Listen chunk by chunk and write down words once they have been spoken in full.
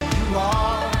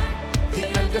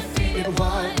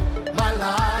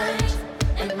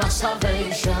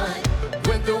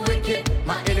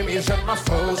My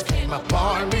foes came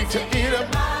upon me to eat up.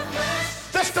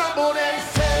 They stumbled and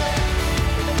fell.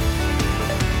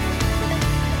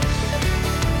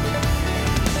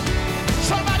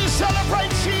 Somebody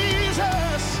celebrate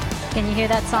Jesus. Can you hear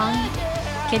that song?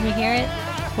 Can you hear it?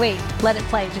 Wait, let it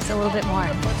play just a little bit more.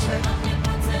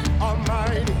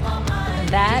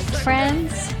 That,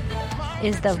 friends,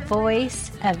 is the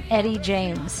voice of Eddie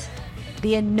James.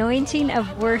 The anointing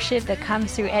of worship that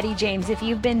comes through Eddie James. If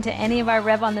you've been to any of our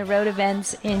Rev on the Road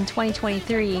events in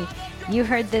 2023, you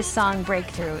heard this song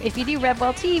Breakthrough. If you do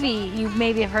RevWell TV, you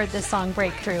maybe have heard this song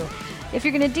Breakthrough. If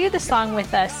you're going to do the song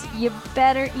with us, you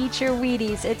better eat your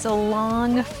Wheaties. It's a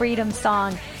long freedom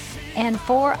song. And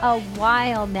for a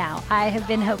while now, I have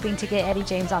been hoping to get Eddie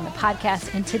James on the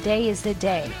podcast, and today is the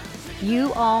day.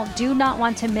 You all do not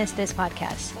want to miss this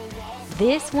podcast.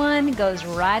 This one goes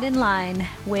right in line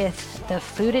with the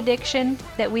food addiction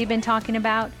that we've been talking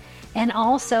about, and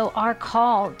also our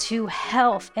call to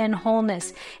health and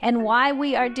wholeness, and why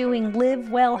we are doing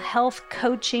Live Well Health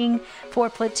Coaching for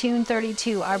Platoon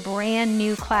 32, our brand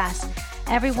new class.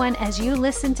 Everyone, as you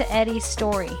listen to Eddie's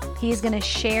story, he's going to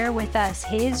share with us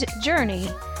his journey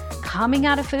coming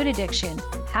out of food addiction,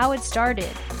 how it started,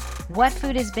 what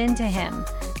food has been to him,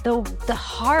 the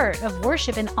heart of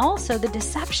worship, and also the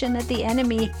deception that the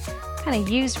enemy kind of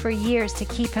used for years to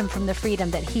keep him from the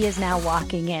freedom that he is now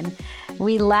walking in.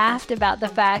 We laughed about the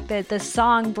fact that the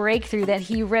song Breakthrough that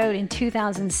he wrote in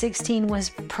 2016 was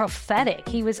prophetic.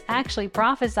 He was actually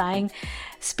prophesying,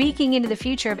 speaking into the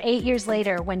future of 8 years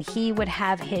later when he would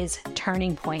have his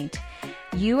turning point.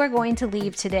 You are going to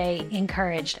leave today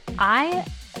encouraged. I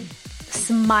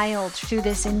smiled through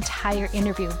this entire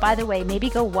interview. By the way,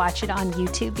 maybe go watch it on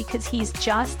YouTube because he's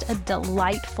just a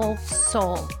delightful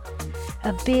soul.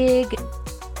 A big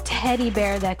teddy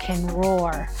bear that can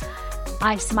roar.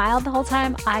 I smiled the whole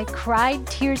time. I cried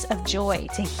tears of joy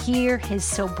to hear his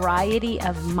sobriety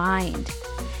of mind.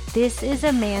 This is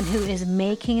a man who is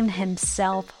making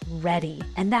himself ready.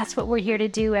 And that's what we're here to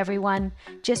do, everyone.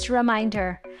 Just a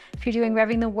reminder, if you're doing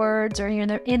Revving the Words, or you're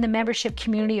in the membership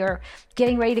community, or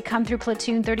getting ready to come through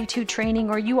Platoon 32 training,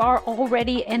 or you are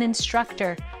already an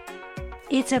instructor,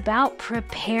 it's about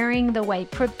preparing the way,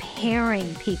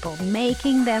 preparing people,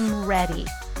 making them ready.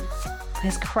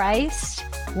 Because Christ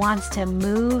wants to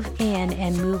move in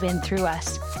and move in through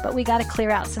us. But we got to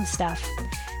clear out some stuff.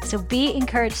 So be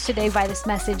encouraged today by this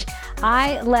message.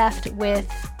 I left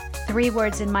with 3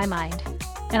 words in my mind,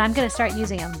 and I'm going to start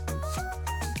using them.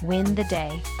 Win the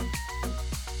day.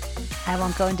 I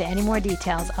won't go into any more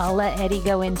details. I'll let Eddie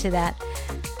go into that.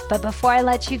 But before I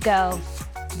let you go,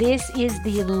 this is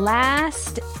the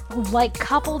last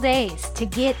couple days to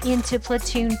get into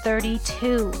Platoon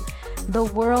 32. The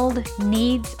world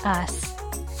needs us.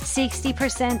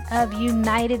 60% of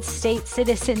United States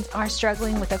citizens are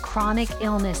struggling with a chronic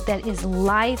illness that is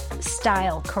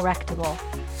lifestyle correctable.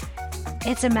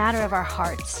 It's a matter of our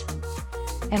hearts.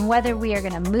 And whether we are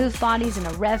going to move bodies in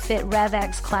a RevFit,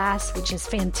 RevX class, which is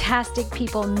fantastic,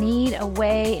 people need a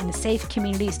way in safe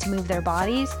communities to move their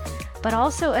bodies, but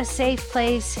also a safe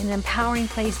place, an empowering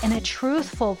place, and a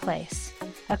truthful place,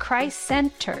 a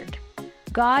Christ-centered,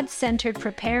 God-centered,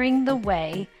 preparing the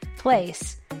way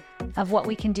place of what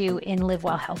we can do in Live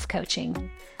Well Health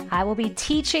Coaching. I will be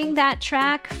teaching that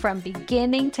track from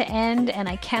beginning to end, and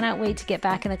I cannot wait to get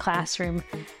back in the classroom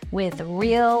with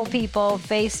real people,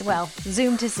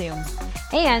 Zoom to Zoom.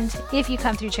 And if you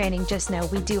come through training, just know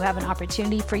we do have an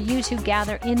opportunity for you to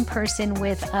gather in person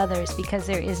with others, because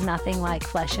there is nothing like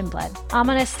flesh and blood. I'm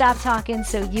going to stop talking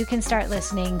so you can start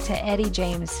listening to Eddie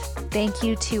James. Thank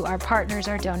you to our partners,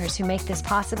 our donors who make this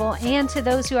possible, and to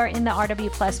those who are in the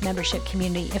RW Plus membership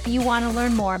community. If you want to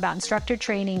learn more about instructor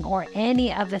training or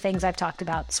any of the things I've talked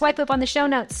about, swipe up on the show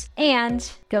notes and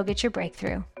go get your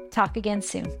breakthrough. Talk again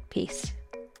soon. Peace.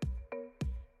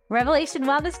 Revelation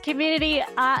Wellness Community,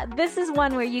 this is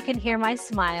one where you can hear my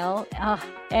smile. Oh,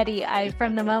 Eddie,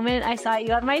 from the moment I saw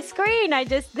you on my screen,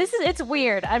 it's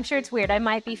weird. I'm sure it's weird. I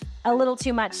might be a little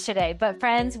too much today. But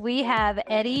friends, we have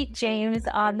Eddie James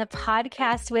on the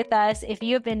podcast with us. If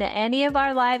you have been to any of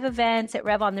our live events at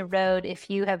Rev on the Road, if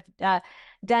you have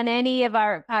done any of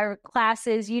our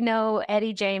classes, you know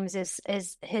Eddie James is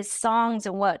his songs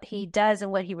and what he does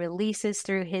and what he releases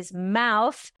through his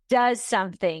mouth does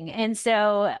something. And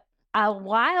so a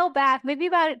while back, maybe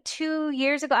about 2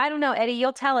 years ago, I don't know, Eddie,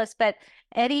 you'll tell us, but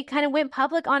Eddie kind of went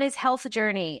public on his health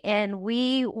journey, and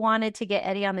we wanted to get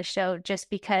Eddie on the show just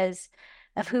because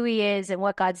of who he is and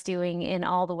what God's doing in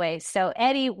all the ways. So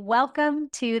Eddie, welcome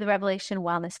to the Revelation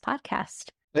Wellness Podcast.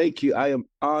 Thank you. I am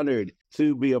honored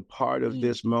to be a part of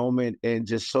this moment, and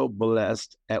just so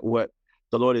blessed at what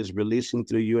the Lord is releasing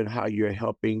through you and how you're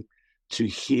helping to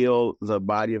heal the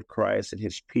body of Christ and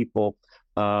his people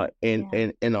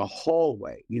in a whole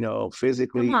way,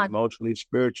 physically, emotionally,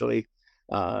 spiritually.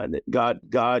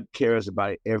 God cares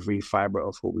about every fiber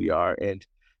of who we are, and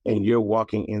you're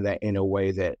walking in that in a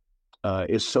way that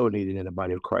is so needed in the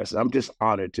body of Christ. I'm just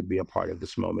honored to be a part of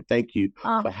this moment. Thank you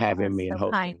for having me and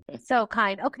hosting. So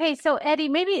kind. Okay, so Eddie,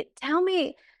 maybe tell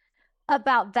me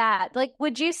about that. Like,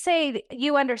 would you say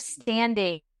you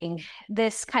understanding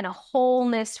this kind of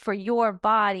wholeness for your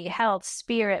body, health,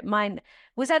 spirit, mind,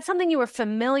 was that something you were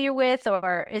familiar with,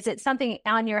 or is it something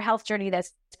on your health journey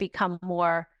that's become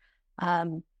more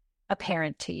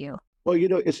apparent to you? Well,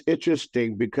 it's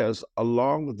interesting because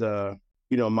along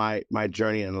my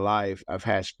journey in life, I've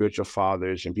had spiritual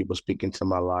fathers and people speak into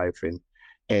my life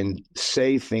and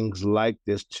say things like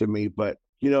this to me, but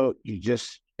you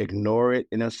just ignore it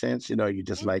in a sense. You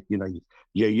just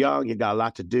you're young, you got a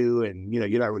lot to do, and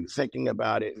you're not really thinking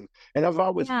about it. And I've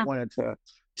always wanted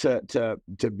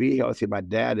to be healthy. My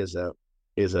dad is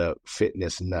a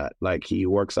fitness nut. Like, he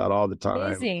works out all the time.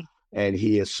 Amazing. And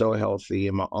he is so healthy,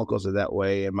 and my uncles are that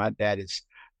way. And my dad is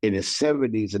in his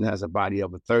 70s and has a body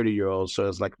of a 30-year-old. So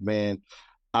it's like, man,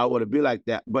 I want to be like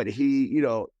that. But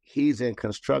he's in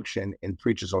construction and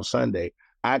preaches on Sunday.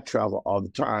 I travel all the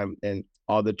time, and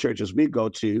all the churches we go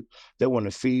to, they want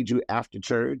to feed you after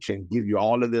church and give you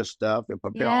all of this stuff and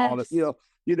prepare all of,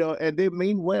 and they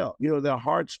mean well. Their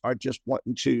hearts are just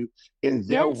wanting to, in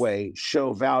their way,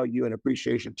 show value and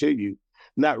appreciation to you,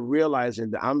 not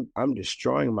realizing that I'm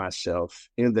destroying myself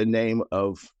in the name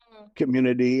of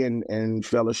community and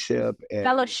fellowship and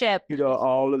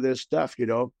all of this stuff.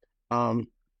 And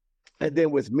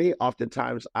then with me,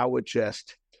 oftentimes I would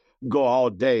just go all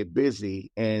day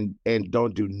busy and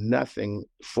don't do nothing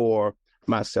for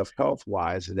myself health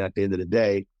wise. And at the end of the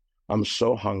day, I'm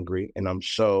so hungry and I'm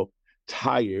so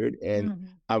tired, and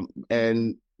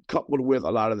coupled with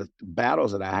a lot of the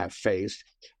battles that I have faced,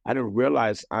 I didn't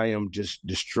realize I am just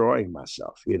destroying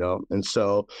myself, And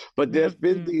so, but there's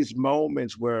been these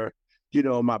moments where,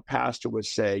 my pastor would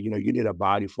say, you need a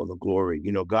body for the glory.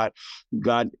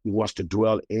 God wants to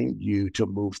dwell in you, to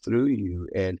move through you,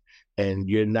 and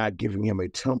you're not giving him a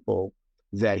temple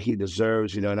that he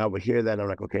deserves, and I would hear that. And I'm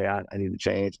like, okay, I need to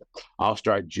change. I'll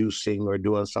start juicing or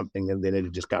doing something, and then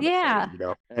it just kind of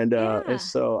change, And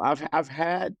so I've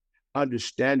had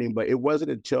understanding, but it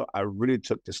wasn't until I really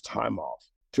took this time off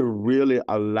to really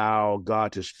allow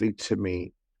God to speak to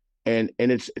me. And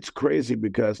it's crazy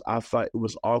because I thought it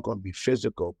was all going to be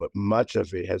physical, but much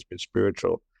of it has been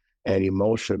spiritual and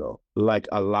emotional. Like,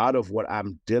 a lot of what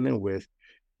I'm dealing with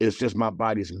is just my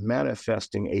body's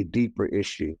manifesting a deeper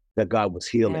issue that God was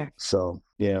healing. There. So,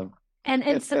 yeah.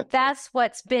 And so that's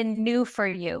what's been new for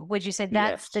you. Would you say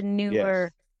that's the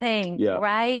newer thing,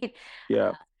 right?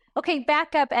 Yeah. Okay,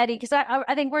 back up, Eddie, because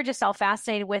I think we're just all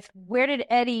fascinated with where did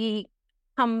Eddie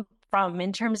come from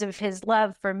in terms of his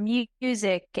love for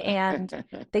music and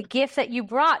the gift that you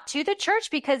brought to the church,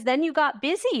 because then you got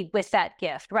busy with that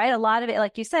gift, right? A lot of it,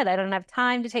 like you said, I don't have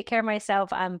time to take care of myself.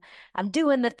 I'm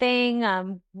doing the thing.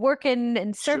 I'm working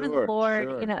and serving the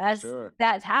Lord, as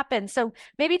that happens. So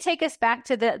maybe take us back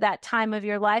to that time of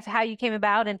your life, how you came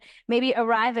about, and maybe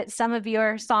arrive at some of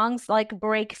your songs like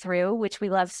Breakthrough, which we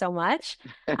love so much.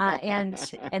 And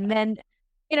then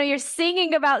you're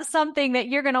singing about something that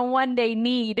you're going to one day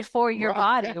need for your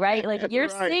body, right? Like, you're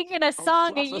singing a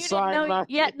song and you didn't know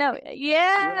yet. No.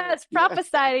 Yes.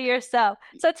 Prophesy to yourself.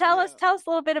 So tell us a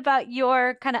little bit about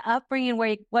your kind of upbringing,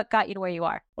 what got you to where you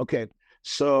are. Okay.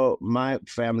 So my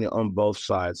family on both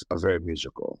sides are very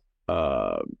musical.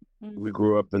 We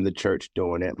grew up in the church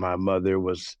doing it. My mother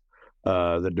was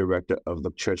the director of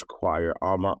the church choir.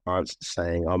 All my aunts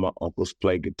sang, all my uncles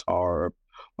played guitar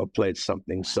or played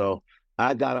something. So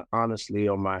I got it honestly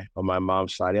on my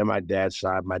mom's side and my dad's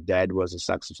side. My dad was a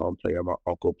saxophone player. My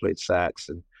uncle played sax,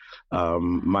 and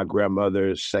my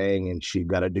grandmother sang, and she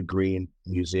got a degree in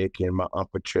music. And my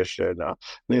Aunt Patricia,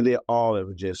 and they all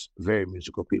were just very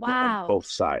musical people on both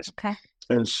sides. Okay.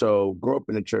 And so grew up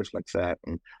in the church like that.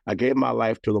 And I gave my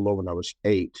life to the Lord when I was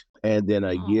 8. And then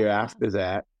a year after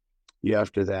that,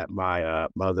 my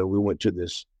mother, we went to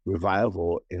this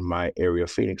revival in my area,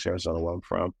 Phoenix, Arizona, where I'm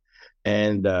from.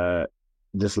 And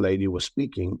this lady was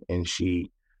speaking, and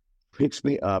she picks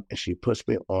me up and she puts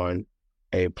me on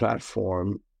a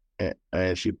platform,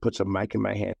 and she puts a mic in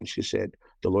my hand, and she said,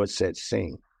 "The Lord said,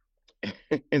 sing."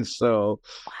 And so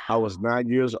I was 9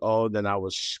 years old, and I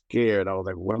was scared. I was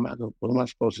like, what am I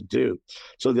supposed to do?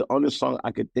 So the only song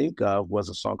I could think of was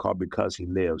a song called Because He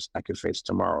Lives, I Can Face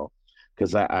Tomorrow,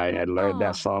 because I had learned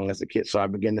that song as a kid. So I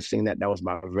began to sing that. That was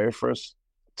my very first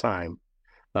time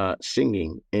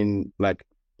singing in like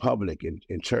public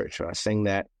in church. So I sang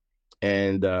that,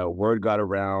 and word got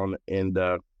around in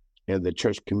the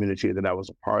church community that I was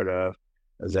a part of.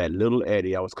 Is that Little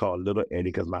Eddie? I was called Little Eddie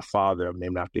because my father, I'm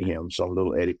named after him. So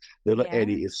Little Eddie. Little Yeah.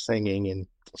 Eddie is singing, and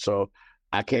so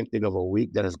I can't think of a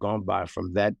week that has gone by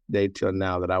from that day till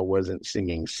now that I wasn't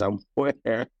singing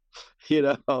somewhere, you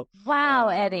know, Wow,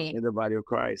 Eddie. in the body of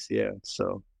Christ. Yeah.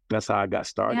 So that's how I got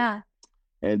started. Yeah.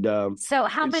 And So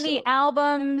how many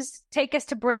albums take us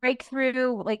to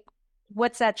breakthrough? Like,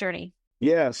 what's that journey?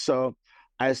 yeah, so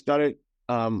I started.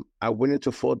 I went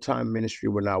into full-time ministry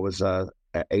when I was at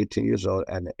 18 years old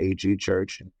at the AG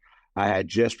Church. I had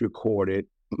just recorded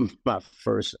my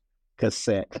first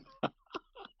cassette. Oh,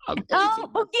 yeah,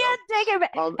 take it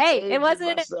back. Hey, it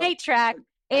wasn't an 8-track.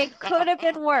 It could have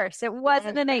been worse. It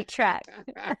wasn't an 8-track.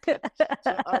 So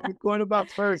I recorded my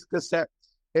first cassette,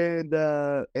 and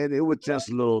it was just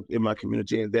a little in my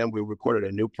community. And then we recorded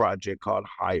a new project called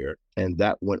Higher, and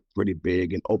that went pretty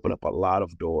big and opened up a lot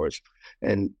of doors.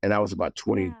 And I was about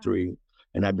 23,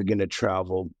 and I began to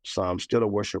travel. So I'm still a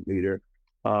worship leader.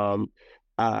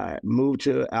 I moved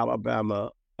to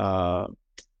Alabama,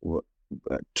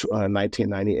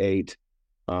 1998.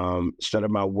 Started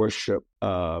my worship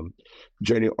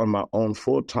journey on my own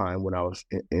full time when I was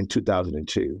in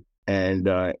 2002. And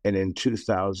in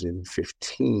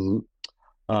 2015,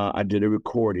 I did a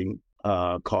recording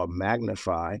called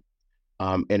Magnify,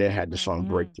 and it had the song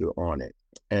Breakthrough on it.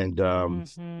 And I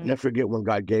never forget when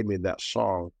God gave me that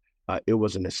song. It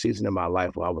was in a season of my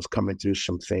life where I was coming through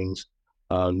some things,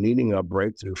 needing a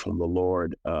breakthrough from the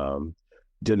Lord,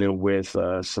 dealing with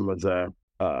some of the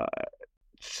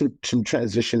some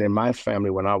transition in my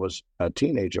family when I was a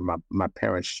teenager. My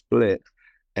parents split,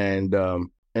 and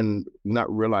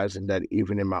not realizing that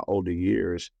even in my older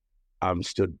years, I'm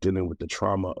still dealing with the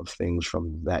trauma of things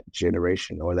from that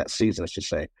generation or that season, I should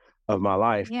say, of my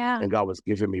life. Yeah. And God was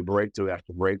giving me breakthrough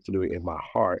after breakthrough in my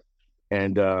heart.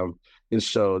 And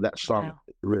so that song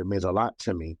really means a lot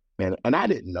to me. And I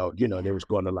didn't know, they was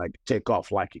going to like take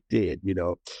off like it did, you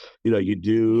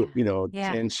do,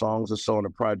 10 songs or so on a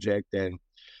project, and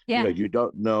you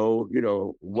don't know,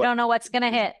 what. You don't know what's going to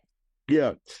hit.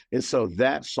 Yeah. And so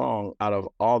that song, out of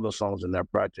all the songs in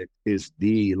that project, is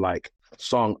the like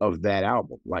song of that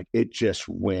album. Like it just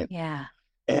went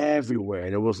everywhere.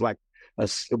 And it was like a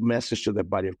message to the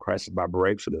body of Christ about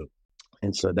breakthrough.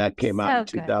 And so that came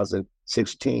out in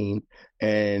 2016,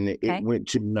 and it went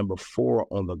to number 4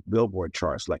 on the Billboard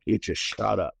charts. Like it just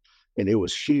shot up, and it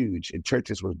was huge, and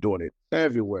churches was doing it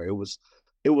everywhere. It was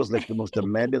like the most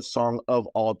demanded song of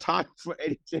all time for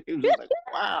Eddie James. Like,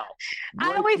 wow.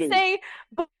 I always say,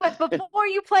 but before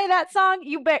you play that song,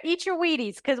 you better eat your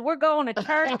Wheaties, because we're going to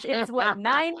church. It's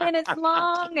 9 minutes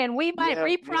long, and we might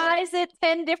reprise it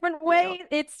 10 different ways.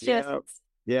 It's just,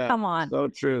 come on. So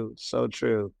true. So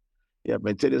true. Yeah,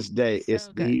 but to this day,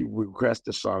 he requests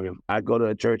the song. If I go to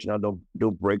a church and I don't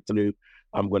do breakthrough,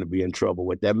 I'm going to be in trouble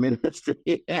with that ministry.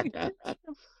 Yeah,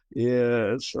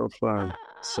 it's so fun.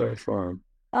 So fun.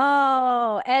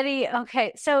 Oh, Eddie.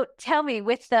 Okay. So tell me,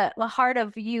 with the heart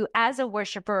of you as a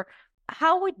worshiper,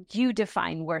 how would you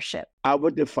define worship? I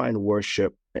would define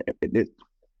worship,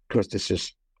 because this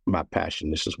is my passion.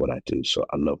 This is what I do. So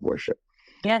I love worship.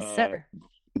 Yes, sir.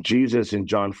 Jesus in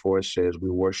John 4 says we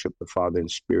worship the Father in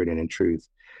spirit and in truth.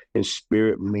 In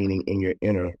spirit, meaning in your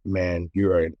inner man,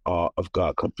 you are in awe of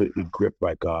God, completely gripped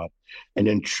by God. And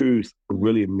in truth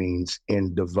really means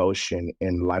in devotion,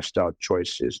 in lifestyle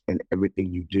choices, in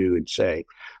everything you do and say.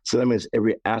 So that means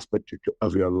every aspect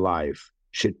of your life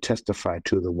should testify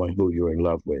to the one who you're in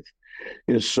love with.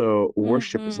 And so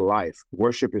worship is life.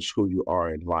 Worship is who you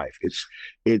are in life.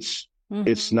 It's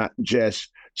not just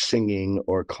singing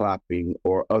or clapping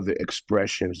or other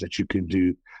expressions that you can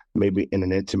do maybe in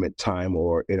an intimate time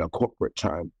or in a corporate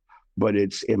time, but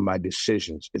it's in my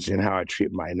decisions. It's in how I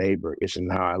treat my neighbor. It's in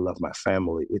how I love my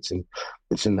family. It's in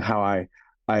how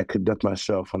I conduct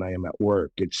myself when I am at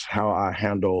work. It's how I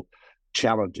handle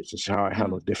challenges. It's how I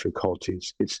handle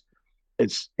difficulties. It's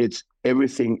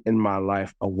everything in my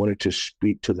life. I wanted to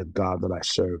speak to the God that I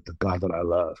serve, the God that I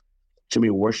love. To me,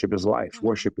 worship is life.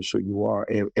 Worship is who you are.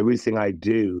 And everything I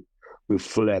do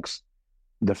reflects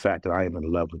the fact that I am in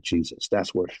love with Jesus.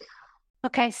 That's worship.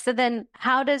 Okay, so then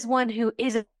how does one who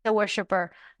is a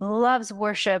worshiper, loves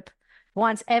worship,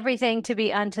 wants everything to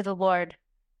be unto the Lord,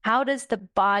 how does the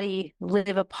body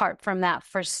live apart from that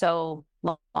for so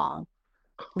long? I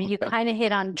mean, you kind of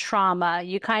hit on trauma.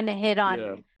 You kind of hit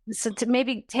on... So to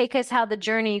maybe take us how the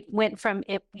journey went from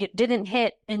it didn't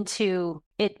hit into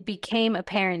it became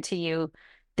apparent to you,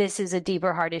 this is a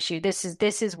deeper heart issue. This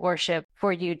is worship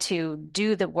for you to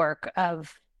do the work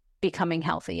of becoming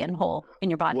healthy and whole in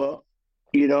your body.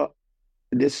 You know,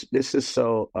 this is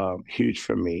so huge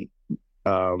for me.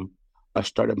 Um, I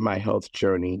started my health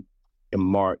journey in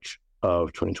March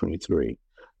of 2023.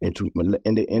 In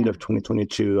the end Yeah. of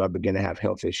 2022, I began to have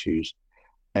health issues,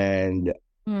 and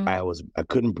Mm. I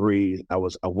couldn't breathe. I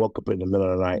woke up in the middle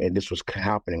of the night, and this was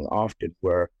happening often,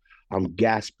 where I'm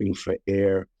gasping for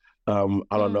air. I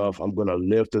don't know Mm. if I'm going to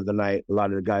live through the night. A lot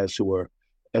of the guys who were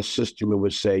assisting me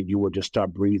would say you would just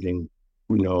start breathing,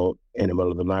 in the middle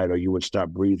of the night, or you would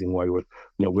start breathing while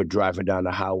we're driving down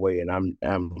the highway, and I'm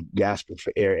gasping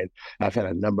for air. And I've had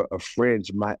a number of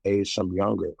friends my age, some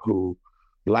younger, who,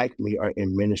 like me, are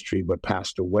in ministry but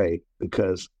passed away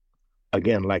because,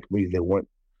 again, like me, they weren't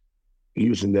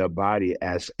using their body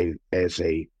as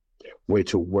a way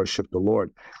to worship the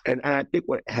Lord. And I think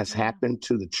what has Yeah. happened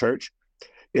to the church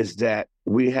is that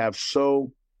we have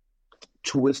so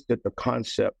twisted the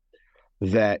concept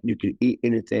that you can eat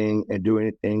anything and do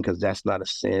anything because that's not a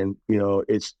sin.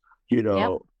 It's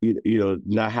Yep.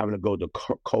 not having to go to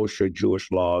kosher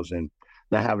Jewish laws and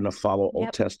not having to follow Old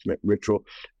Yep. Testament ritual.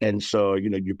 And so,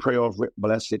 you pray over it,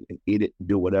 bless it, and eat it,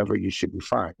 do whatever, you should be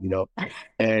fine.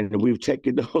 And we've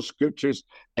taken those scriptures,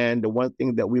 and the one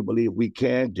thing that we believe we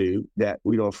can do that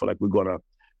we don't feel like we're gonna,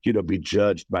 be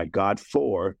judged by God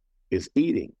for is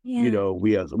eating. Yeah.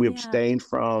 We Yeah. abstain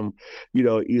from,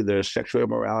 either sexual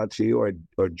immorality or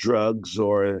drugs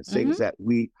or things that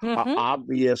we are Mm-hmm.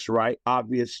 obvious, right?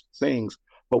 Obvious things,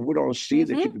 but we don't see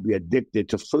that you Mm-hmm. can be addicted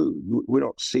to food. We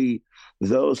don't see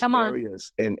those Come on.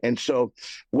 areas, and so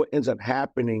what ends up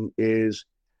happening is,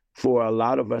 for a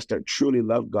lot of us that truly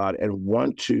love God and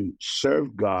want to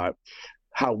serve God,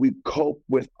 how we cope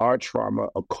with our trauma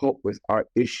or cope with our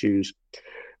issues,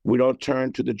 we don't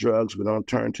turn to the drugs, we don't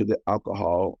turn to the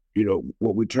alcohol.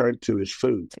 What we turn to is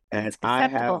food. And It's I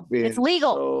have acceptable. been It's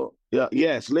legal. so,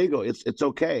 yeah, it's legal. It's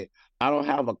okay. I don't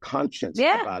have a conscience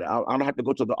Yeah. about it. I don't have to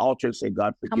go to the altar and say,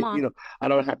 God, Come forgive. on. I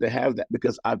don't have to have that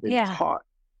because I've been Yeah. taught.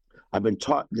 I've been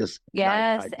taught this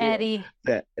Yes, idea Eddie.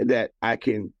 that I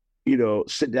can,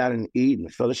 sit down and eat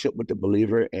and fellowship with the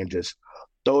believer and just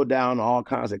throw down all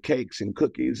kinds of cakes and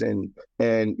cookies and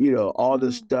all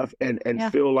this stuff and Yeah.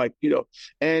 feel like,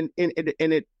 and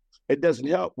it doesn't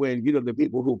help when, the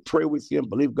people who pray with you and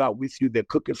believe God with you, they're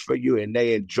cooking for you and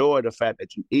they enjoy the fact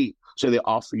that you eat. So they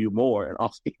offer you more and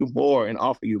offer you more and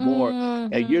offer you more.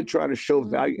 And you're Mm-hmm. trying to show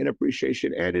value and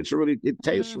appreciation. And it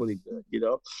tastes really good.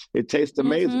 It tastes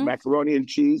amazing. Mm-hmm. Macaroni and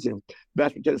cheese and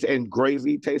mashed potatoes and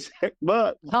gravy tastes,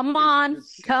 but Come on.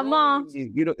 Come on.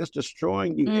 it's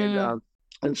destroying you. Mm.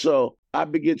 And so I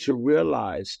begin to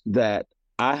realize that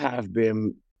I have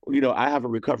been, I have a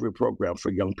recovery program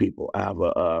for young people. I have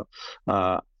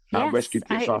I Yes. rescue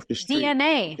kids off the street.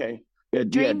 DNA. Okay. Yeah,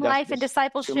 Dream that's Life and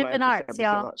Discipleship and Arts,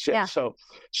 y'all. Yeah.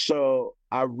 So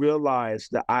I realized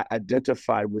that I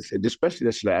identified with it, especially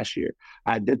this last year.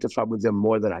 I identified with them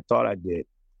more than I thought I did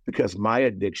because my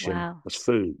addiction Wow. was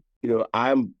food.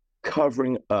 I'm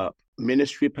covering up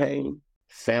ministry pain,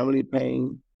 family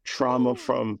pain, trauma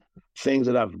from things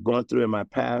that I've gone through in my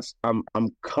past. I'm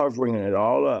covering it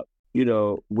all up,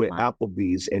 with Wow.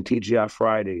 Applebee's and TGI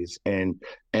Fridays and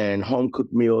home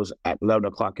cooked meals at 11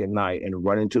 o'clock at night and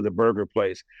running to the burger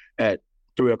place at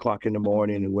 3 o'clock in the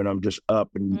morning. And when I'm just up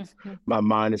and Mm-hmm. my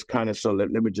mind is kind of so, let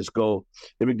me just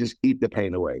eat the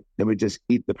pain away. Let me just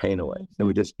eat the pain away. Let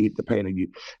me just eat the pain of you.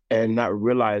 And not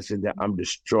realizing that I'm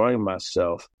destroying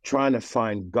myself, trying to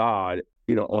find God,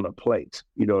 on a plate,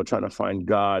 trying to find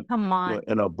God Come on.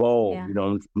 in a bowl. Yeah.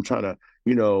 I'm trying to,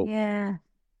 Yeah.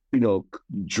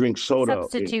 drink soda.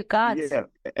 Substitute gods. Yeah,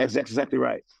 that's exactly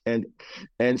right.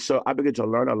 And so I began to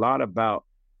learn a lot about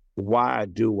why I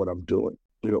do what I'm doing.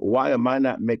 Why am I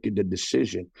not making the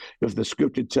decision? If the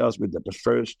scripture tells me that the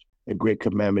first and great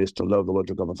commandment is to love the Lord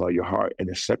your God with all your heart, and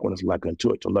the second one is like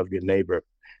unto it, to love your neighbor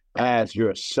as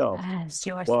yourself. As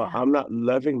yourself. Well, I'm not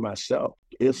loving myself.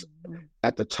 It's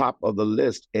at the top of the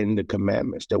list in the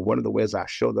commandments that one of the ways I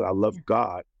show that I love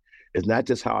God is not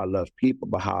just how I love people,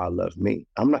 but how I love me.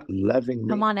 I'm not loving me.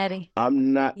 Come on, Eddie.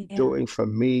 I'm not doing for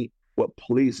me what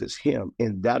pleases him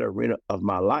in that arena of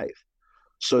my life.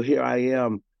 So here I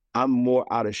am. I'm more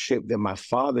out of shape than my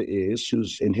father is,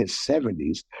 who's in his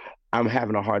 70s. I'm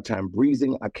having a hard time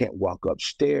breathing. I can't walk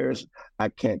upstairs. I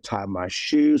can't tie my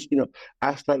shoes.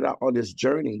 I started out on this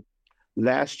journey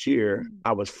last year.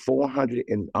 I was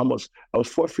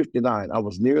 459. I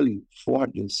was nearly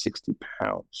 460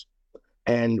 pounds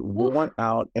and worn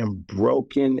out and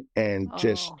broken and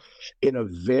just in a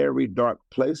very dark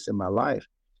place in my life.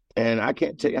 And I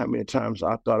can't tell you how many times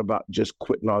I thought about just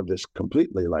quitting all this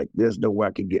completely. Like, there's no way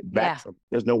I can get back from.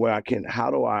 There's no way I can. How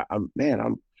do I'm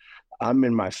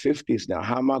in my 50s now.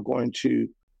 How am I going to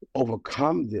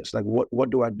overcome this? Like, what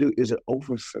do I do? Is it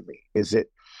over for me? Is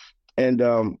it? And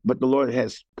but the Lord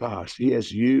has, gosh, He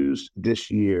has used this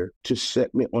year to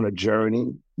set me on a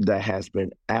journey that has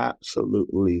been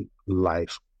absolutely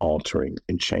life altering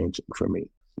and changing for me.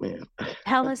 Man.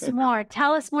 Tell us more.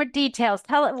 Tell us more details.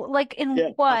 Tell it like in Yeah,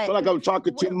 what? I feel like I'm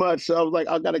talking too much. So I was like,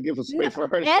 I gotta give a space for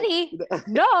her. Eddie,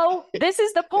 no, this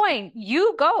is the point.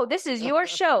 You go. This is your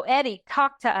show. Eddie,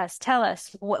 talk to us. Tell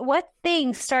us what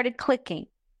things started clicking.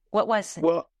 What was it?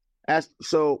 Well,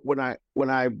 so when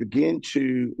I began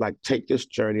to like take this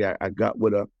journey, I got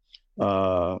with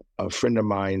a friend of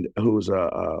mine who's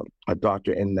a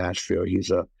doctor in Nashville.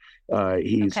 He's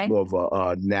Okay. more of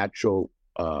a natural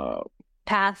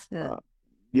Path.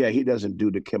 yeah, he doesn't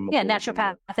do the chemicals. Yeah,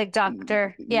 naturopathic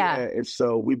doctor. Yeah. And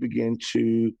so we began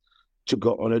to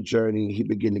go on a journey. He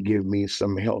began to give me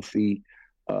some healthy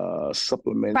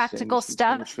supplements, Practical and some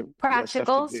stuff. things stuff to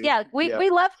Practicals. do. Yeah, we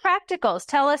love practicals.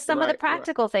 Tell us some of the Right.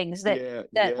 practical things that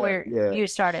you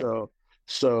started.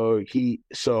 So he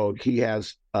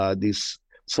has these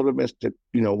supplements that,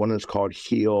 one is called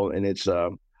Heal, and it's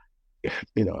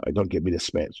don't get me to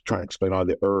trying to explain all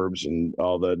the herbs and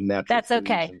all the natural That's foods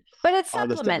okay. and But it's all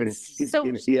this stuff. And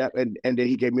supplements. and then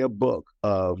he gave me a book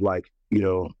of like,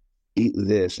 eat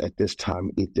this at this time,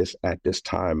 eat this at this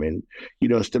time, and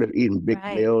instead of eating big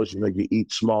Right. meals, you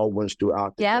eat small ones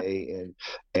throughout the Yep. day,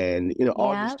 and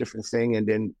all this Yep. different thing.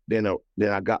 And then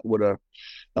I got with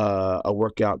a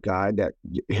workout guy that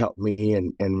helped me,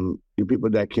 and the people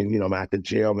that can, I'm at the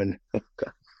gym and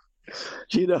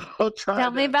trying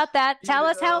Tell me to, about that. Tell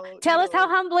us how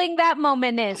humbling that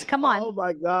moment is. Come on. oh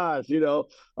my gosh,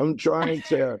 I'm trying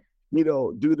to,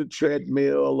 do the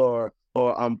treadmill, or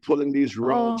I'm pulling these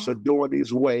ropes, or doing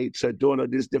these weights, or doing all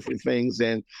these different things,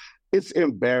 and it's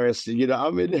embarrassing.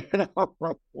 I'm in there, and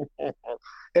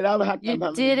You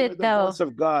I'm did it, the though. voice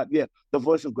of God. Yeah, the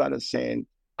voice of God is saying,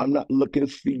 I'm not looking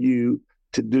for you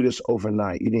to do this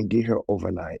overnight. You didn't get here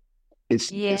overnight. It's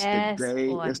the Yes, day.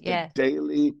 boy. It's the Yes.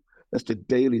 daily. That's the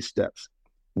daily steps.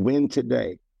 Win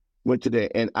today.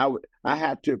 And I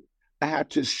had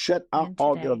to shut out Win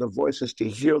all today. the other voices to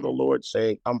hear the Lord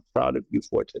saying, I'm proud of you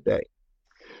for today.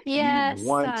 Yes, You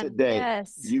won son. today.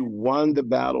 Yes. You won the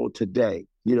battle today,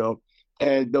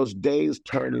 and those days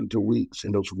turn into weeks,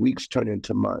 and those weeks turn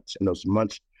into months, and those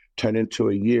months turn into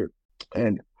a year.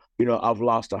 And, I've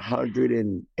lost 100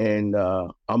 and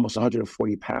almost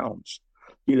 140 pounds,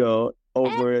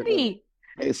 over Eddie.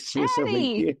 a space of a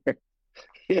Eddie. year.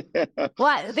 Yeah.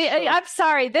 I'm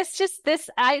sorry.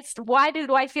 Why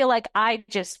do I feel like I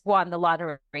just won the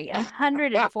lottery?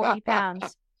 140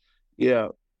 pounds. Yeah.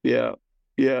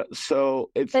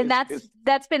 So And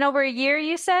that's been over a year,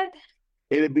 you said?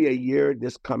 it'll be a year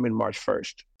this coming March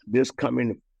 1st. This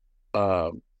coming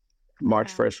March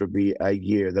 1st will be a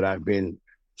year that I've been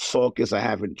focused. I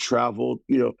haven't traveled,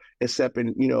 except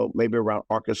in, maybe around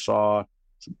Arkansas,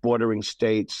 bordering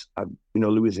states,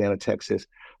 Louisiana, Texas.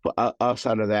 But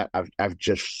outside of that, I've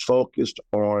just focused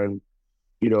on,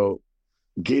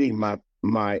 getting my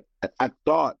I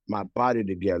thought my body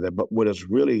together, but what is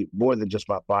really more than just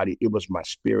my body, it was my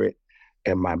spirit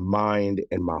and my mind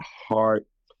and my heart.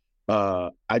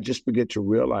 I just began to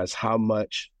realize how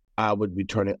much I would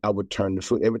turn to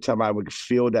food. Every time I would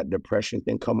feel that depression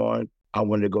thing come on, I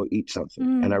wanted to go eat something.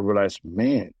 And I realized,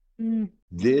 man,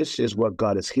 this is what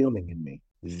God is healing in me.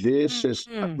 This is,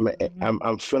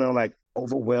 I'm feeling like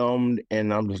overwhelmed,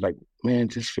 and I'm just like, man,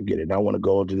 just forget it. I want to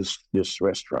go to this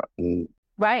restaurant, and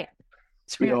Right.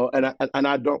 It's real. and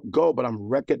I don't go, but I'm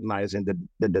recognizing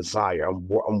the desire.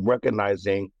 I'm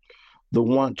recognizing the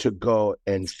want to go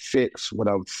and fix what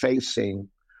I'm facing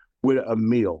with a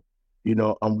meal.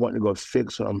 I'm wanting to go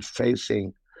fix what I'm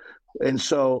facing, and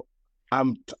so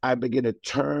I begin to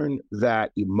turn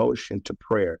that emotion to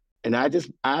prayer, and I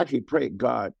actually prayed,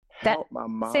 God, help my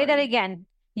mind. Say that again.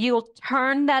 You'll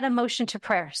turn that emotion to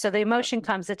prayer. So the emotion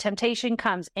comes, the temptation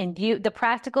comes, and the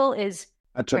practical is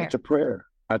I turn it to prayer.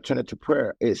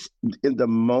 It's in the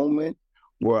moment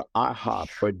where IHOP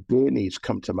or Denny's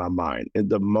come to my mind, in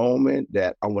the moment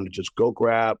that I want to just go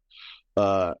grab,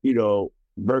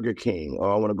 Burger King,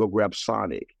 or I want to go grab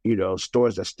Sonic,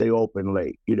 stores that stay open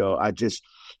late. I just,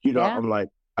 I'm like,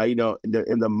 in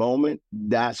the moment,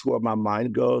 that's where my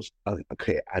mind goes.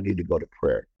 Okay, I need to go to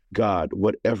prayer. God,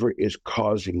 whatever is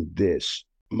causing this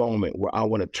moment where I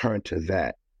want to turn to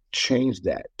that, change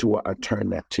that to where I turn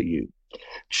that to you.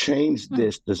 Change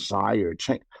this desire,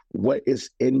 change what is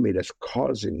in me that's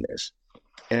causing this.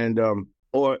 And,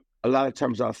 or a lot of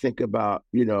times I'll think about,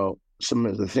 some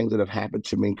of the things that have happened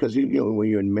to me, because, when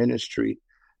you're in ministry,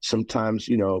 sometimes,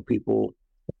 people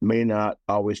may not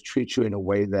always treat you in a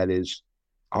way that is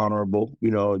honorable.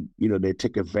 They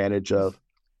take advantage of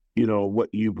what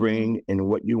you bring and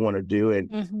what you want to do,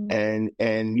 and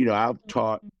I've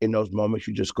taught in those moments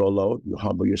you just go low, you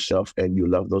humble yourself, and you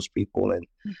love those people,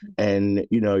 and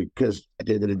because at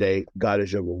the end of the day, God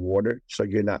is your rewarder, so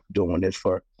you're not doing this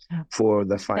for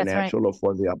the financial or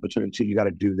for the opportunity. You got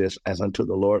to do this as unto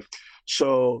the Lord.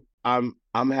 So I'm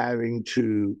having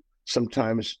to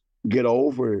sometimes get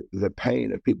over the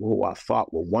pain of people who I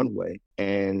thought were one way,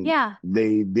 and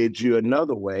they did you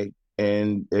another way.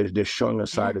 And they're showing a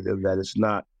side of them that it's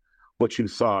not what you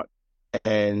thought.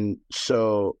 And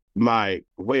so my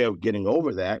way of getting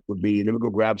over that would be, let me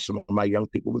go grab some of my young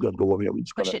people. We're going to go over here. We're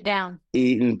just push it down.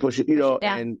 Eat and push it,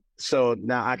 and so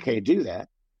now I can't do that,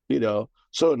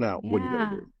 So now what are you going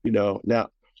to do? Now,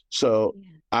 so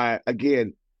I'm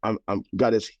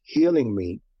God is healing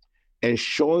me and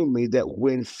showing me that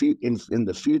when in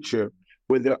the future,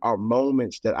 when there are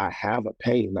moments that I have a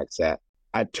pain like that,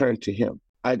 I turn to Him.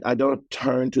 I don't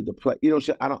turn to the play.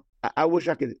 I wish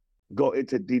I could go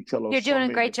into detail. You're doing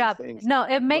a great job. No,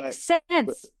 it makes sense.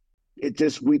 But it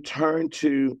just, we turn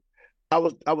to, I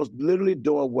was literally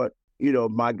doing what,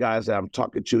 my guys that I'm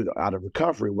talking to out of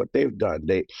recovery, what they've done.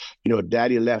 They,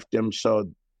 daddy left them, so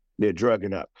they're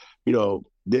drugging up.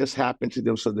 This happened to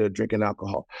them, so they're drinking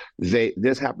alcohol.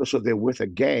 This happened, so they're with a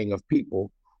gang of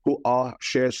people who all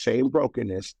share the same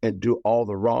brokenness and do all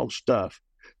the wrong stuff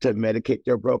to medicate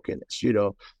their brokenness.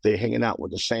 They're hanging out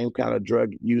with the same kind of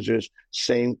drug users,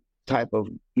 same type of,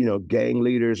 gang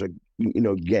leaders or,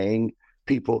 gang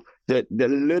people that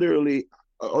literally,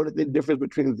 only the difference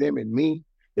between them and me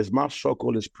is my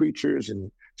circle is preachers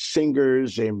and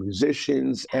singers and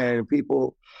musicians and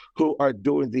people who are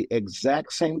doing the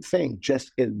exact same thing,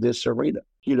 just in this arena.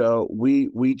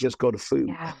 We just go to food.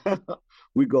 Yeah.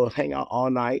 We go hang out all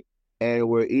night, and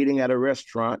we're eating at a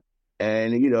restaurant.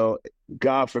 And,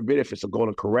 God forbid if it's a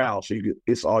Golden Corral, so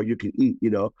it's all you can eat,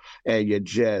 and you're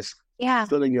just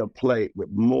filling your plate with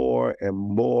more and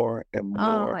more and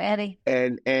more. Oh, Eddie.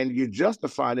 And you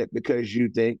justify it because you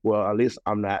think, well, at least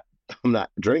I'm not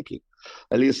drinking.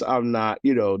 At least I'm not,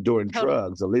 doing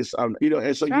drugs. At least I'm,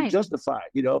 and so you justify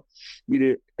it,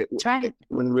 That's right.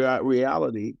 When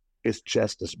reality is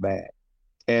just as bad.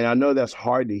 And I know that's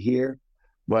hard to hear,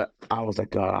 but I was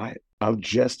like, God, I'm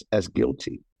just as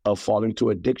guilty of falling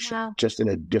to addiction, just in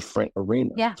a different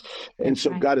arena. Yeah. And so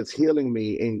God is healing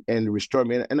me and restoring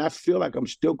me. And I feel like I'm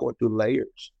still going through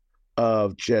layers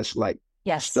of just like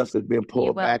stuff that's being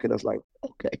pulled back. And it's like,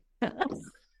 okay,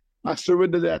 I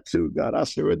surrender that too, God. I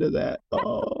surrender that.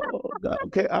 Oh, God.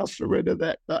 Okay, I'll surrender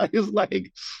that. God. It's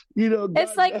like, God,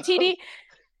 it's like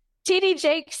TD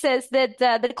Jake says that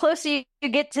the closer you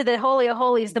get to the Holy of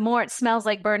Holies, the more it smells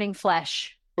like burning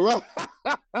flesh.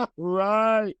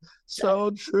 Right.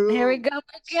 So true. Here we go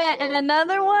again. And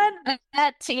another one.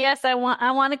 Yes,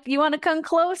 you want to come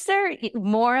closer?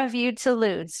 More of you to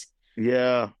lose.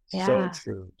 Yeah. So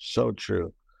true. So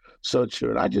true. So true.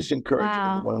 And I just encourage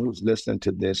everyone who's listening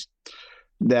to this,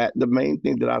 that the main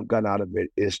thing that I've gotten out of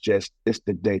it is it's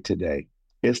the day to day.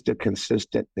 It's the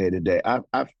consistent day to day.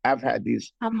 I've had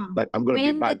these, like, I'm going to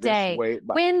get by this way.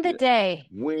 Win the day.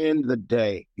 Win the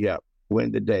day. Yeah.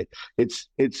 Win the day. It's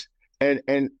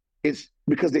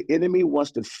because the enemy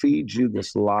wants to feed you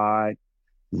this lie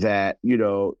that,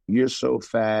 you're so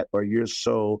fat, or you're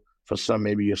so, for some,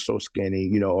 maybe you're so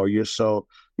skinny, or you're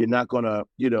not going to,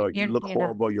 you look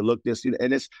horrible, you look this,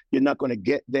 and you're not going to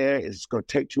get there. It's going to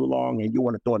take too long, and you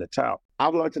want to throw in the towel.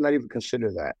 I've learned to not even consider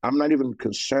that. I'm not even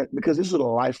concerned, because this is a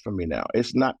life for me now.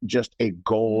 It's not just a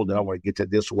goal that I want to get to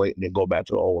this weight and then go back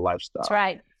to the old lifestyle. That's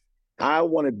right. I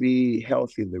want to be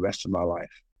healthy the rest of my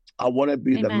life. I want to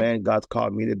be the man God's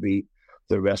called me to be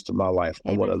the rest of my life.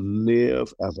 I want to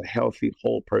live as a healthy,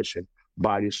 whole person,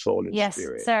 body, soul, and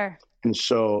spirit. Yes, sir. And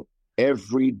so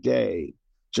every day,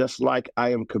 just like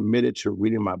I am committed to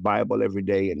reading my Bible every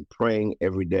day and praying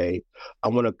every day, I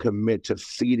want to commit to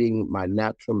feeding my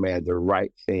natural man the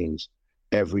right things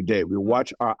every day. We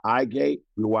watch our eye gate,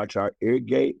 we watch our ear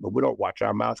gate, but we don't watch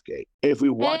our mouth gate. If we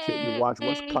watch it, we watch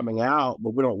what's coming out,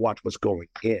 but we don't watch what's going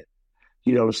in.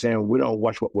 You know what I'm saying? We don't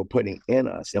watch what we're putting in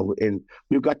us. And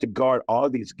we've got to guard all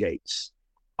these gates,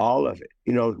 all of it.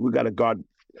 We've got to guard.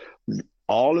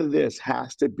 All of this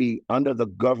has to be under the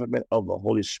government of the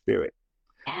Holy Spirit.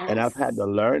 Yes. And I've had to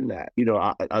learn that.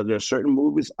 There are certain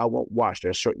movies I won't watch.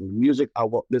 There's certain music I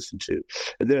won't listen to.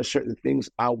 And there are certain things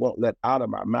I won't let out of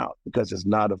my mouth because it's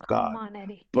not of God. Come on,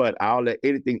 Eddie. But I'll let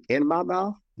anything in my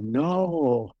mouth?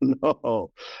 No.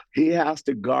 He has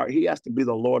to guard. He has to be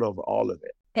the Lord of all of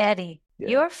it. Eddie,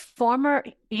 your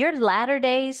latter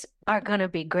days are going to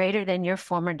be greater than your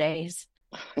former days.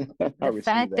 I The received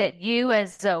fact that. that you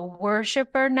as a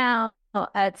worshiper now,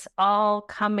 it's all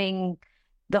coming,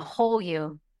 the whole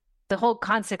you, the whole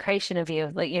consecration of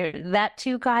you. Like you're that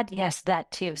too, God? Yes, that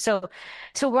too. So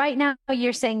right now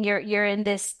you're saying you're in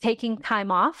this taking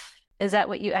time off. Is that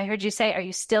what I heard you say? Are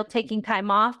you still taking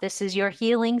time off? This is your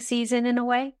healing season in a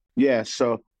way? Yeah,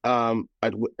 so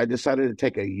I decided to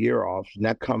take a year off, and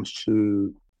that comes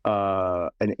to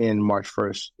an end March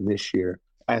 1st this year.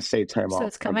 I say time So off.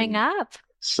 it's I coming mean, up.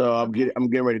 so Okay. I'm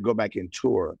getting ready to go back in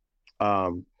tour.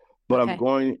 But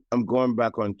Okay. I'm going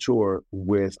back on tour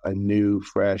with a new,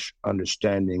 fresh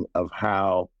understanding of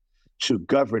how to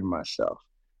govern myself.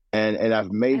 And I've I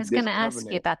made was this going to ask you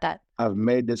covenant. about that. I've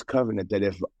made this covenant that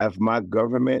if my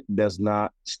government does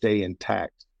not stay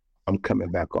intact, I'm coming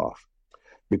back off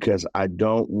because I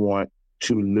don't want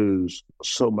to lose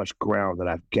so much ground that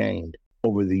I've gained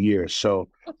over the years. So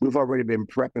we've already been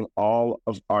prepping all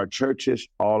of our churches,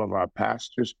 all of our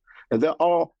pastors, and they're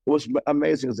all, what's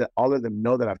amazing is that all of them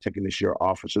know that I've taken this year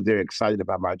off. So they're excited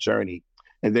about my journey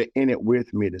and they're in it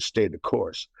with me to stay the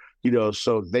course,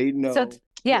 so they So know,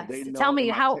 yeah, they so tell know in me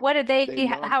my how, tech, what are they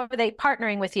know, how are they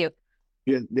partnering with you?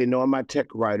 yeah, they know I'm my tech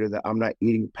writer that I'm not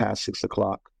eating past 6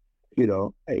 o'clock.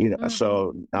 Hmm.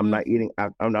 So I'm not eating.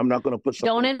 I'm not going to put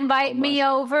Don't something invite on my. me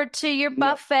over to your No,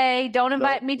 buffet. Don't no,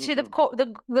 invite me to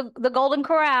the Golden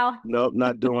Corral. no,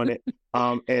 not doing it.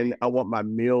 And I want my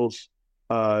meals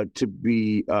to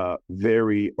be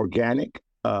very organic.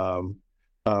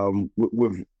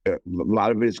 With a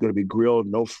lot of it is going to be grilled,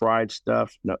 no fried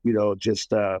stuff. No,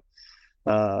 just uh,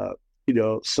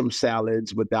 some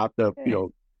salads without the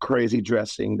crazy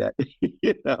dressing that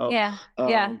know. Yeah,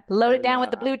 yeah. Um, Load it and down with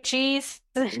the blue cheese.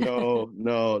 No,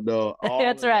 no, no. All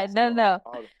That's of that right. No, stuff.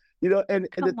 no. And the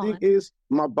Come thing on. is,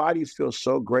 my body feels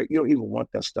so great. You don't even want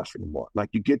that stuff anymore. Like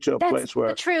you get to a That's place the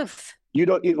where truth. you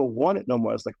don't even want it no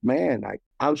more. It's like, man,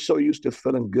 I'm so used to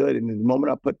feeling good. And the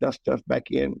moment I put that stuff back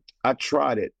in, I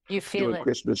tried it You feel during it.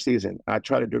 Christmas season. I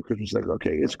tried it during Christmas. Like,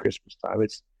 okay, it's Christmas time.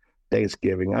 It's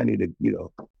Thanksgiving. I need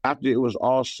to, after it was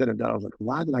all said and done, I was like,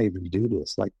 why did I even do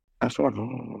this? Like, I felt like,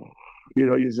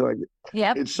 you're just like,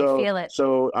 Yep, and you feel it.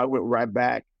 so I went right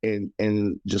back and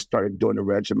just started doing the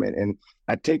regimen. And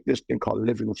I take this thing called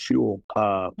Living Fuel.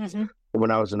 Hmm.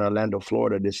 When I was in Orlando,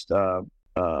 Florida, this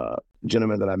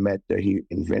gentleman that I met there, he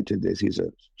invented this. He's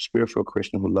a spiritual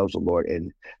Christian who loves the Lord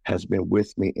and has been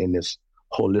with me in this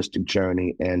holistic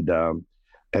journey. And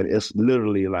it's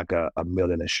literally like a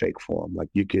meal in a shake form. Like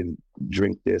you can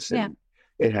drink this Yeah. and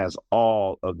it has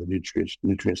all of the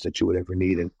nutrients that you would ever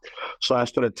need. And so I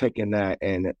started taking that,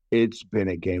 and it's been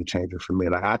a game changer for me.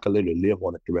 Like I could literally live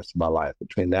on it the rest of my life.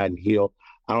 Between that and heal,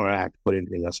 I don't have to put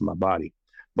anything else in my body.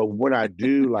 But when I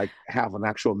do like have an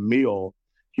actual meal,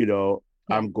 you know,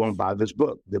 Yeah. I'm going by this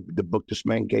book, the book this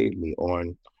man gave me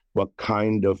on what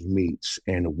kind of meats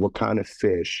and what kind of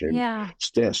fish, and Yeah.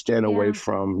 stand away Yeah.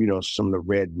 from some of the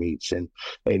red meats, and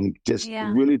just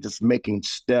Yeah. really just making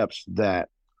steps that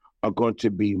are going to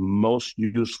be most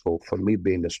useful for me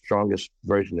being the strongest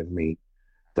version of me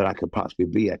that I could possibly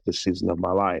be at this season of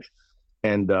my life.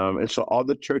 And so all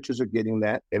the churches are getting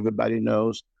that. Everybody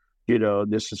knows,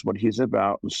 this is what he's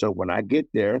about. And so when I get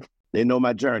there, they know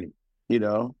my journey,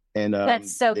 and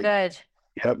That's so they good.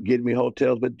 help get me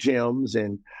hotels with gyms,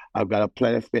 and I've got a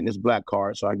Planet Fitness Black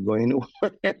card, so I can go anywhere.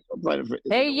 Planet Fitness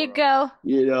There in the you world,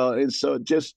 go. and so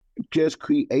just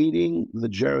creating the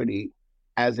journey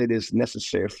as it is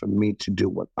necessary for me to do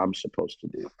what I'm supposed to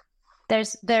do.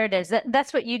 There it is.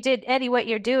 That's what you did, Eddie, what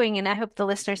you're doing. And I hope the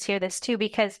listeners hear this too,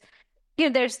 because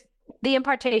there's the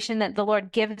impartation that the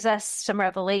Lord gives us some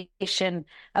revelation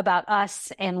about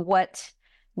us and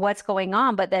what's going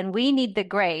on. But then we need the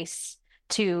grace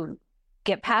to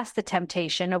get past the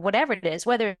temptation of whatever it is,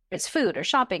 whether it's food or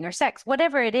shopping or sex,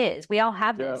 whatever it is. We all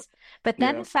have Yeah, this. But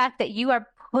then yeah, the fact that you are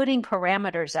putting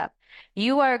parameters up,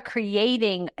 you are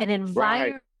creating an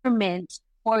right. environment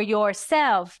for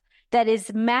yourself that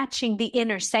is matching the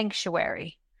inner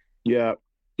sanctuary. Yeah,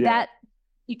 yeah, That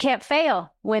you can't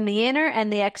fail when the inner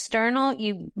and the external,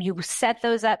 you set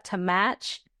those up to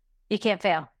match. You can't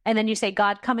fail. And then you say,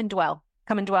 God, come and dwell.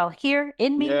 Come and dwell here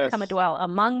in me. Come and yes, dwell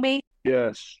among me.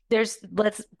 yes.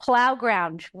 Let's plow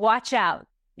ground. Watch out.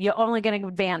 You're only going to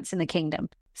advance in the kingdom.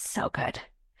 So good.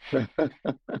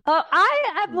 Oh, I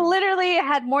have literally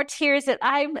had more tears that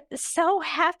I'm so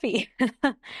happy.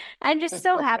 I'm just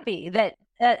so happy that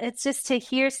it's just to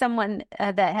hear someone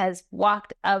that has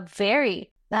walked a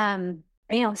very,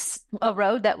 a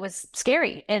road that was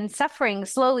scary and suffering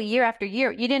slowly year after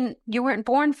year. You weren't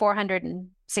born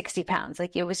 460 pounds.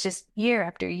 Like it was just year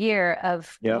after year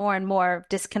of Yep. more and more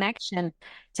disconnection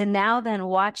to now then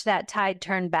watch that tide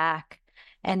turn back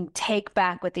and take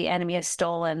back what the enemy has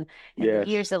stolen and the Yes.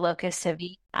 years the locusts have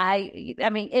eaten. I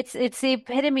mean, it's the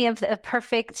epitome of the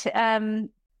perfect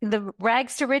the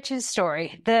rags to riches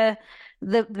story. The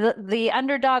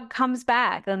underdog comes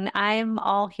back, and I'm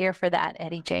all here for that,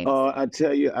 Eddie James. I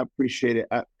tell you, I appreciate it.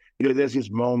 There's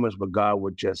these moments where God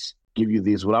would just give you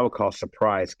these, what I would call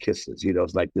surprise kisses.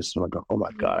 It's like this, like, oh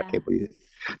my God, I can't believe it.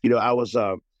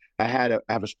 I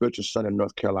have a spiritual son in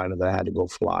North Carolina that I had to go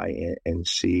fly and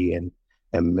see and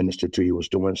minister to. He was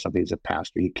doing something as a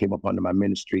pastor. He came up under my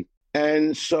ministry.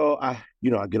 And so I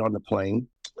get on the plane,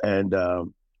 and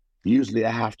usually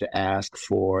I have to ask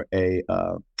for an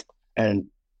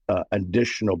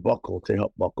additional buckle to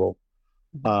help buckle.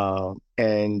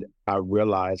 And I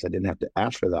realized I didn't have to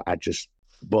ask for that. I just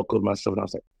buckled myself, and I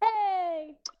was like,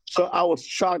 hey. So I was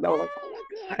shocked. I was like, oh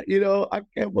my God, I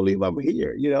can't believe I'm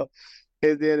here,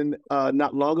 And then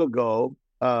not long ago,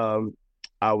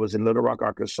 I was in Little Rock,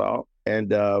 Arkansas,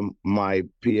 and my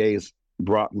PAs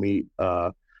brought me,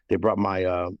 they brought my,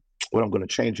 what I'm going to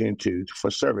change into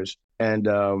for service. And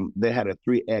they had a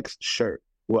 3X shirt.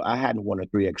 Well, I hadn't worn a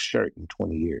 3X shirt in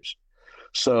 20 years.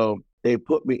 So they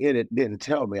put me in it, didn't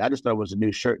tell me. I just thought it was a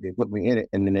new shirt. They put me in it,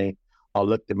 and then they all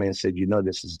looked at me and said,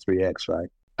 this is 3X, right?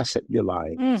 I said, you're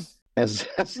lying. I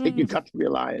said, you got to be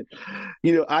lying.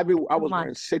 I was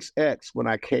wearing 6X when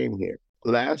I came here.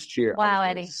 Last year, wow,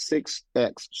 I was Eddie.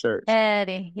 6X shirts.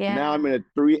 Eddie, yeah. Now I'm in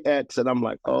a 3X, and I'm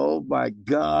like, oh my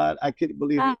God, I can't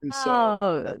believe it.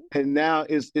 And now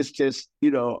it's just,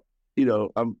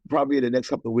 I'm probably in the next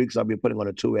couple of weeks, I'll be putting on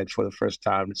a 2X for the first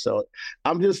time. So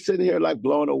I'm just sitting here like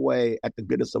blown away at the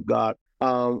goodness of God.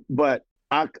 But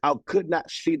I could not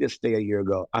see this day a year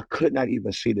ago. I could not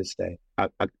even see this day.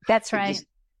 That's right.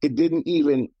 It didn't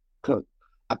even,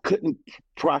 I couldn't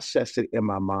process it in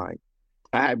my mind.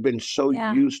 I had been so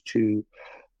used to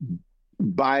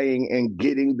buying and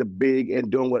getting the big and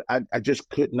doing what I just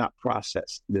could not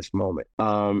process this moment.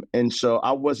 And so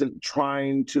I wasn't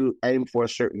trying to aim for a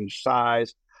certain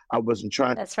size. I wasn't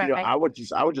trying. That's right. I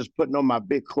was just putting on my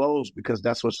big clothes because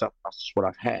that's what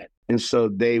I've had. And so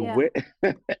they went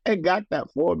and got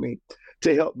that for me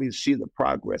to help me see the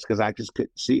progress, because I just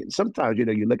couldn't see it. Sometimes,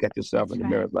 you look at yourself in the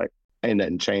mirror, like, ain't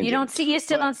nothing changing. You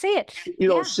still don't see it. You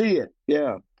don't see it.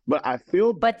 Yeah. But I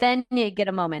feel. But then you get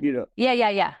a moment.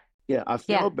 Yeah, I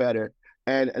feel better.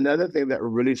 And another thing that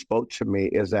really spoke to me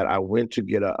is that I went to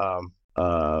get I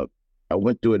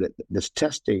went through this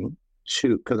testing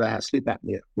too, because I had sleep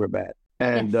apnea real bad.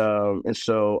 And and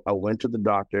so I went to the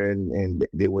doctor, and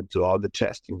they went through all the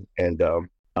testing. And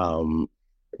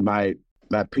my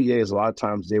PAs, a lot of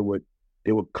times they would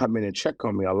come in and check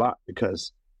on me a lot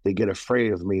because they get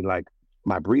afraid of me, like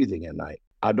my breathing at night.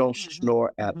 I don't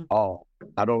snore at all.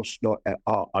 I don't snore at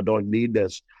all. I don't need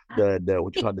this the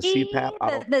what you call the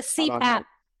CPAP. The CPAP.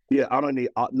 I don't need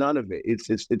none of it.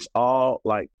 It's all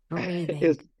like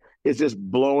breathing. It's just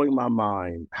blowing my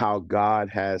mind how God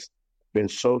has been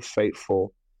so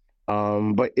faithful.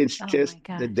 But it's just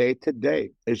the day to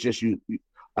day. It's just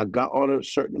I got on a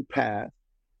certain path,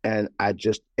 and I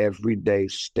just every day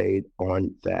stayed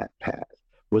on that path.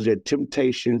 Was there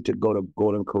temptation to go to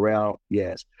Golden Corral?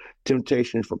 Yes.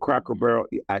 Temptation for Cracker Barrel?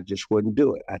 I just wouldn't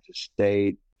do it. I just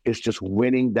stayed. It's just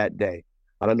winning that day.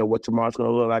 I don't know what tomorrow's going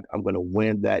to look like. I'm going to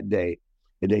win that day.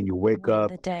 And then you wake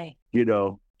up,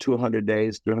 200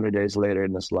 days, 300 days later,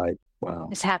 and it's like, wow.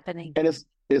 It's happening. And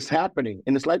it's happening.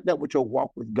 And it's like that with your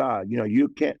walk with God. You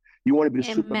want to be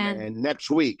Superman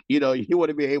next week. You want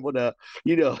to be able to,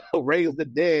 raise the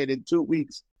dead in 2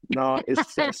 weeks. No,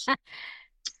 it's just...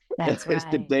 That's right. It's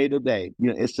the day to day.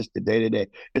 It's just the day to day.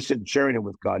 It's a journey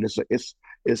with God.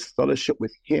 It's fellowship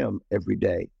with Him every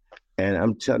day. And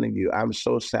I'm telling you, I'm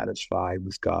so satisfied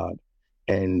with God,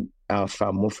 and I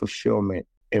found more fulfillment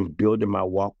in building my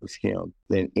walk with Him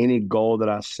than any goal that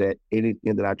I set,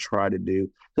 anything that I try to do.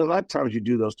 Because a lot of times you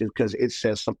do those things because it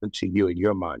says something to you in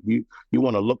your mind. You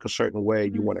want to look a certain way,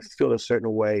 you want to feel a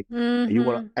certain way, and you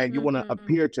want to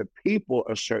appear to people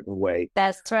a certain way.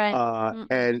 That's right.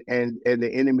 And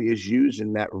the enemy is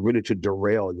using that really to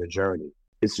derail your journey.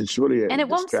 It's really and it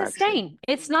won't sustain.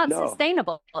 It's not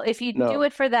sustainable. If you do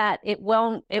it for that, it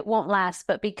won't last.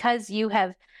 But because you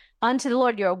have unto the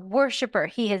Lord, you're a worshiper.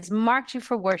 He has marked you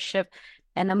for worship.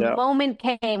 And the moment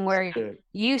came where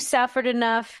you suffered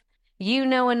enough,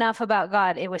 enough about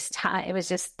God. It was time. It was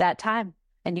just that time,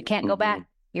 and you can't go back.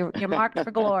 You're marked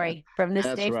for glory from this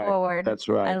day forward. That's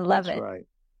right. I love it. Right.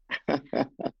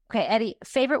 Okay, Eddie,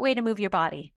 favorite way to move your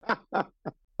body?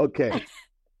 Okay.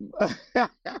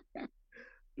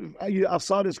 I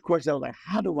saw this question. I was like,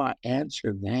 how do I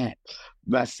answer that?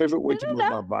 My favorite way to move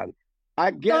my body. I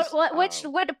guess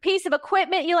what piece of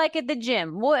equipment you like at the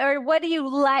gym? What do you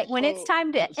like when it's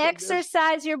time to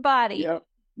exercise your body?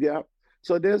 Yeah.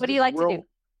 So what do you like to do?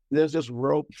 There's this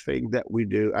rope thing that we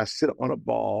do. I sit on a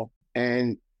ball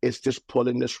and it's just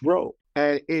pulling this rope.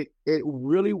 And it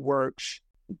really works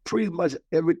pretty much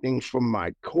everything from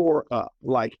my core up.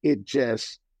 Like it's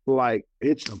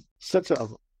such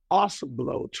an awesome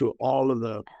blow to all of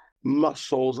the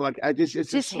muscles. Like it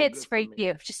just so hits for you.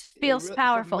 It just feels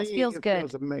powerful. It feels good. It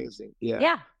feels amazing. Yeah.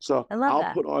 Yeah. So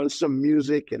I'll put on some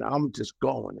music and I'm just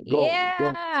going and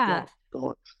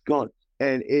going.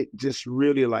 And it just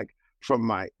really like from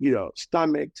my,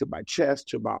 stomach to my chest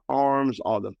to my arms,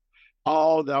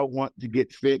 all that I want to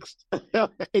get fixed.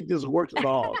 It just works it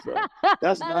all. So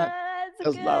that's my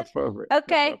favorite.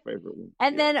 Okay. That's my favorite one.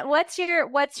 And then what's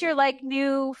your like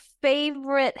new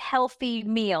favorite healthy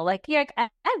meal? Like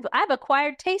I've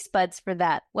acquired taste buds for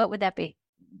that. What would that be?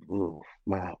 Ooh,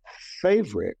 my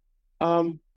favorite.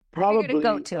 Probably to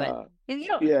go to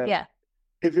it. Yeah.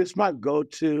 If it's my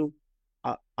go-to,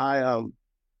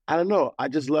 I don't know. I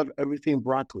just love everything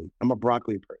broccoli. I'm a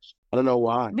broccoli person. I don't know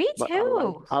why. Me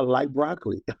too. I like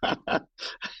broccoli.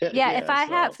 If I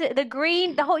have to, the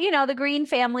green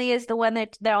family is the one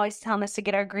that they're always telling us to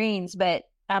get our greens. But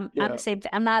I'm the same.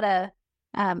 I'm not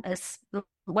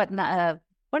what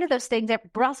are those things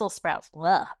that Brussels sprouts?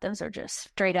 Ugh, those are just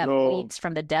straight up weeds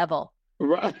from the devil.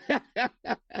 Right.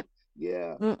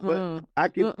 Yeah. But I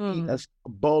can eat a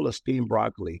bowl of steamed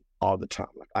broccoli all the time.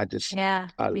 Like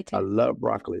I love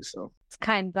broccoli. So it's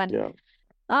kind of fun. Yeah.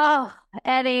 Oh,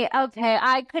 Eddie. Okay.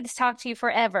 I could talk to you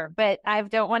forever, but I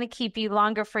don't want to keep you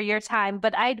longer for your time.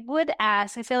 But I would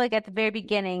ask, I feel like at the very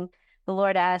beginning, the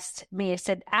Lord asked me, I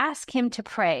said, ask him to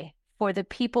pray for the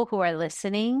people who are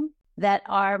listening that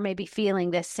are maybe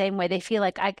feeling the same way. They feel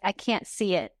like I can't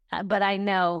see it, but I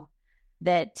know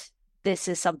that this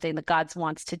is something that God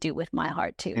wants to do with my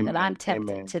heart too, that I'm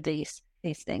tempted to these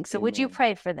things. So would you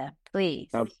pray for them, please?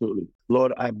 Absolutely.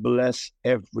 Lord, I bless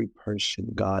every person,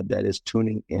 God, that is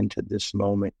tuning into this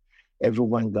moment.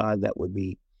 Everyone, God, that would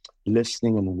be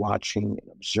listening and watching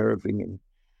and observing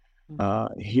and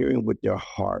hearing with their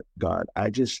heart, God. I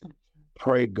just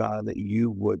pray, God, that you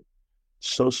would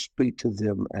so speak to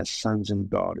them as sons and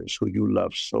daughters who you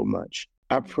love so much.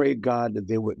 I pray, God, that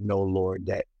they would know, Lord,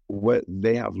 that what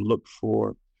they have looked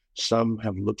for, some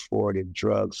have looked for it in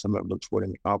drugs, some have looked for it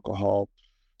in alcohol,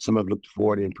 some have looked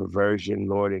for it in perversion,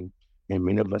 Lord, and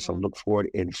many of us have looked for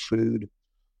it in food.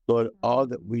 Lord, all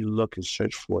that we look and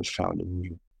search for is found in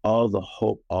you. All the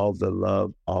hope, all the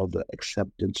love, all the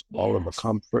acceptance, all of the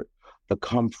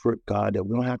comfort, God, that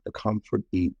we don't have to comfort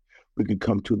eat. We can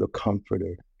come to the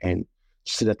comforter and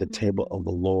sit at the table of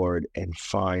the Lord and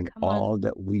find all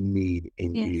that we need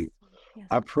in you. Yes.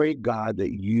 I pray, God,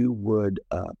 that you would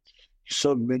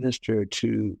so minister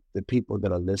to the people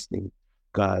that are listening,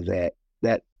 God,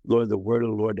 that Lord, the word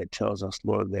of the Lord that tells us,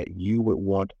 Lord, that you would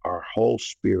want our whole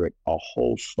spirit, our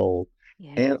whole soul,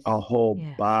 and our whole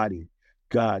body,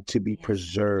 God, to be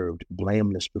preserved,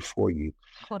 blameless before you.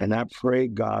 And I pray,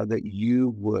 God, that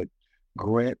you would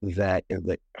grant that in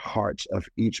the hearts of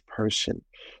each person.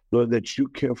 Lord, that you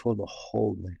care for the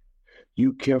whole man.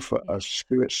 You care for our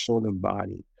spirit, soul, and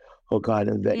body. Oh God,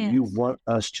 and that you want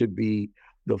us to be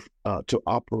to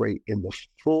operate in the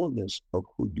fullness of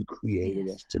who you created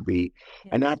us to be.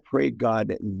 And I pray, God,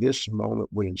 that this moment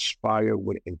would inspire,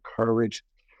 would encourage,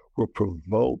 would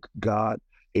provoke, God,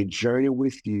 a journey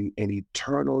with you, an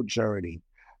eternal journey.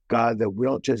 God, that we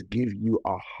don't just give you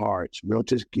our hearts, we don't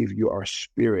just give you our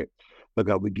spirit, but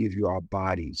God, we give you our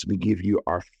bodies, we give you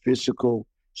our physical,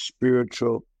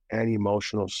 spiritual, and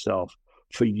emotional self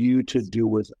for you to do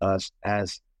with us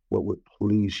as what would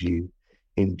please you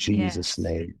in Jesus'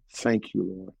 name. Thank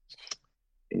you,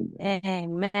 Lord.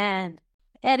 Amen.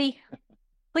 Eddie,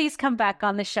 please come back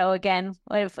on the show again.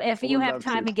 If you have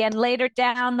time again later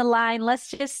down the line,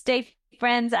 let's just stay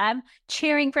friends. I'm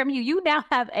cheering from you. You now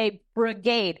have a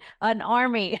brigade, an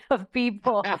army of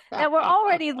people that were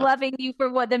already loving you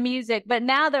for the music, but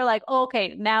now they're like,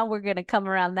 okay, now we're going to come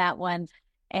around that one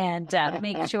and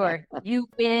make sure you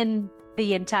win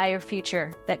the entire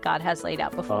future that God has laid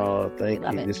out before you. Oh, thank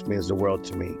you. This means the world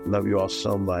to me. Love you all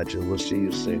so much, and we'll see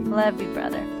you soon. Love you,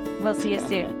 brother. We'll see you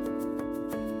soon.